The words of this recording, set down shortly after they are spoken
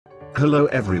Hello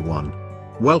everyone.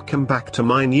 Welcome back to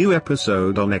my new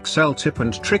episode on Excel tip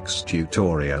and tricks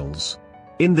tutorials.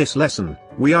 In this lesson,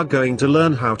 we are going to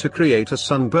learn how to create a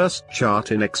Sunburst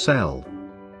chart in Excel.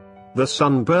 The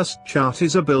Sunburst chart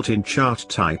is a built-in chart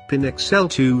type in Excel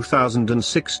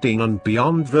 2016 and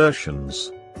beyond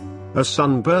versions. A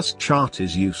Sunburst chart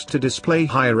is used to display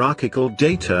hierarchical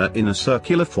data in a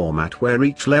circular format where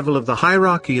each level of the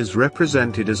hierarchy is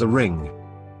represented as a ring.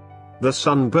 The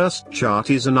Sunburst chart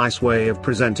is a nice way of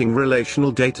presenting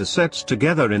relational data sets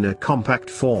together in a compact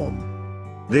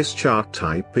form. This chart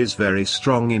type is very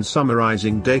strong in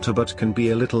summarizing data but can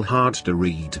be a little hard to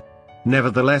read.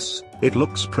 Nevertheless, it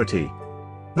looks pretty.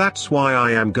 That's why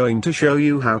I am going to show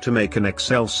you how to make an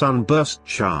Excel Sunburst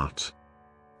chart.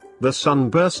 The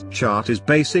Sunburst chart is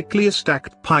basically a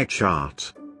stacked pie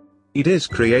chart. It is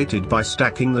created by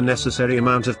stacking the necessary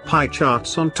amount of pie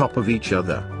charts on top of each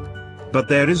other. But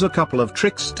there is a couple of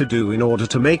tricks to do in order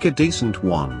to make a decent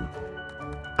one.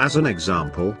 As an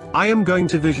example, I am going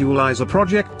to visualize a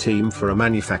project team for a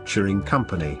manufacturing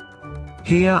company.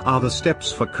 Here are the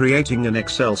steps for creating an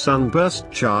Excel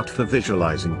Sunburst chart for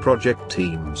visualizing project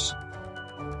teams.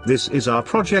 This is our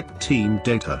project team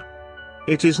data.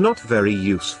 It is not very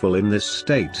useful in this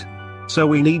state. So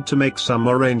we need to make some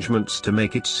arrangements to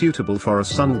make it suitable for a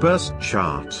Sunburst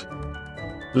chart.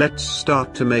 Let's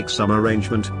start to make some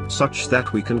arrangement, such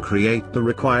that we can create the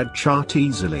required chart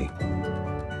easily.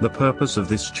 The purpose of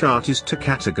this chart is to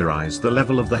categorize the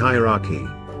level of the hierarchy.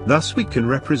 Thus we can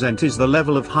represent is the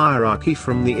level of hierarchy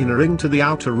from the inner ring to the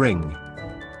outer ring.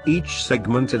 Each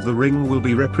segment of the ring will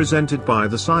be represented by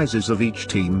the sizes of each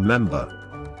team member.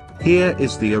 Here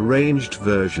is the arranged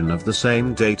version of the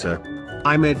same data.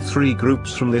 I made 3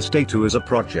 groups from this data as a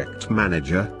project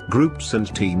manager, groups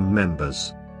and team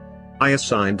members. I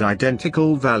assigned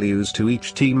identical values to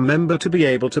each team member to be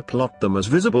able to plot them as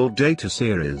visible data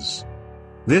series.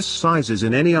 This size is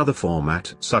in any other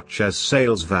format such as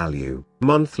sales value,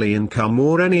 monthly income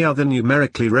or any other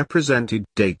numerically represented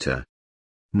data.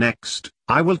 Next,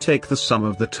 I will take the sum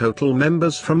of the total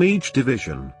members from each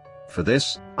division. For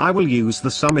this, I will use the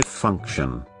SUMIF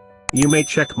function. You may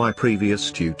check my previous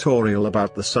tutorial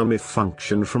about the SUMIF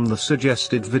function from the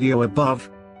suggested video above.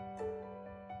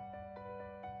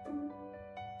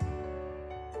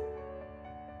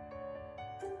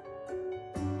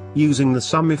 Using the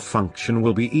SUMIF function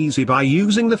will be easy by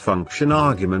using the function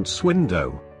arguments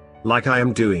window, like I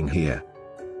am doing here.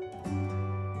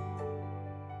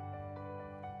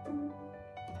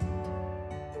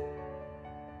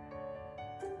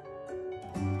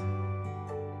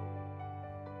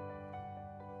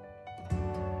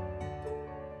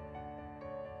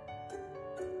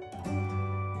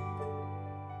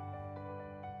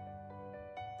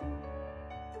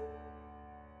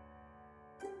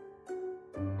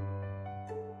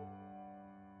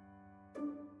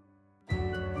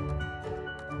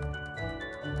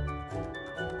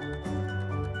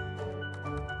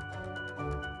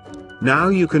 Now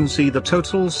you can see the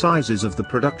total sizes of the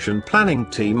production planning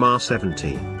team are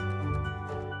 70.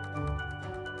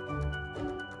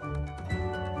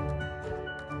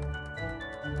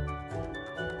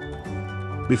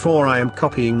 Before I am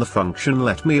copying the function,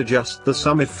 let me adjust the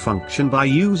SUMIF function by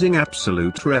using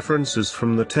absolute references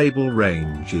from the table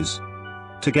ranges.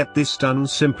 To get this done,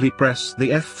 simply press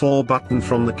the F4 button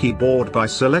from the keyboard by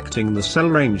selecting the cell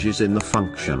ranges in the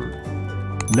function.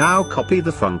 Now copy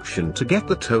the function to get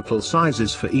the total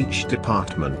sizes for each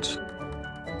department.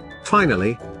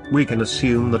 Finally, we can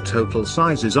assume the total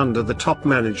sizes under the top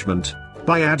management,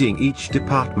 by adding each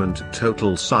department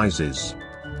total sizes.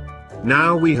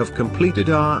 Now we have completed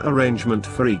our arrangement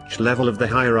for each level of the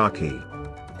hierarchy.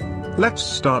 Let's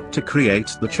start to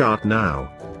create the chart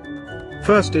now.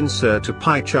 First, insert a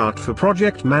pie chart for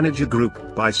Project Manager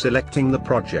group by selecting the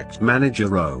Project Manager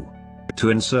row. To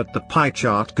insert the pie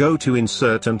chart, go to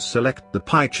Insert and select the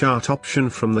pie chart option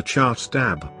from the Chart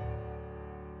tab.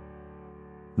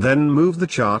 Then move the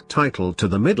chart title to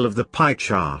the middle of the pie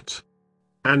chart.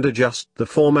 And adjust the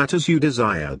format as you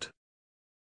desired.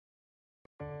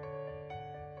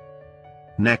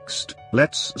 Next,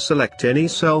 let's select any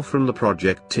cell from the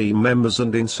project team members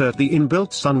and insert the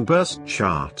inbuilt Sunburst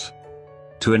chart.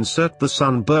 To insert the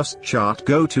Sunburst chart,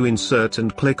 go to Insert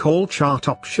and click All Chart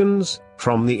Options.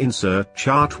 From the Insert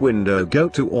Chart window, go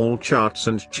to All Charts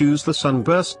and choose the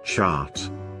Sunburst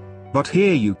chart. But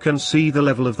here you can see the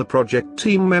level of the project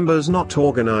team members not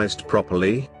organized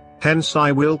properly, hence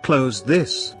I will close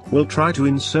this. We'll try to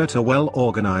insert a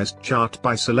well-organized chart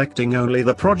by selecting only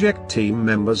the project team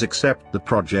members except the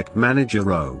Project Manager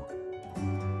row.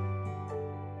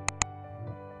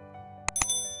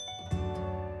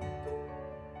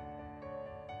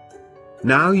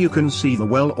 Now you can see the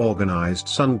well-organized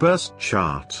Sunburst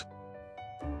chart.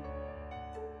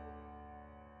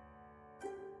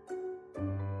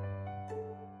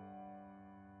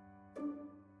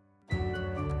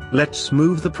 Let's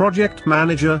move the Project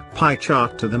Manager pie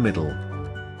chart to the middle.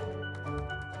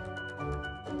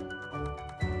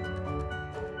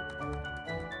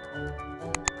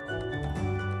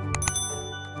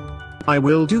 I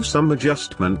will do some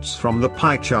adjustments from the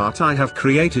pie chart I have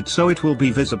created so it will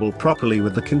be visible properly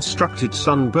with the constructed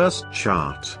Sunburst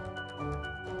chart.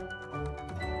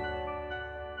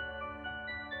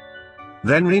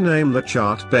 Then rename the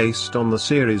chart based on the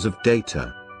series of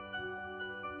data.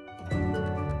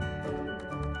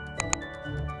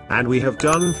 And we have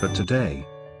done for today.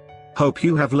 Hope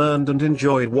you have learned and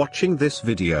enjoyed watching this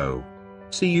video.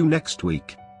 See you next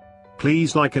week.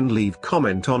 Please like and leave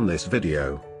comment on this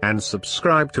video, and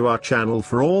subscribe to our channel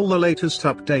for all the latest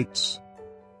updates.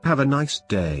 Have a nice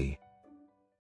day.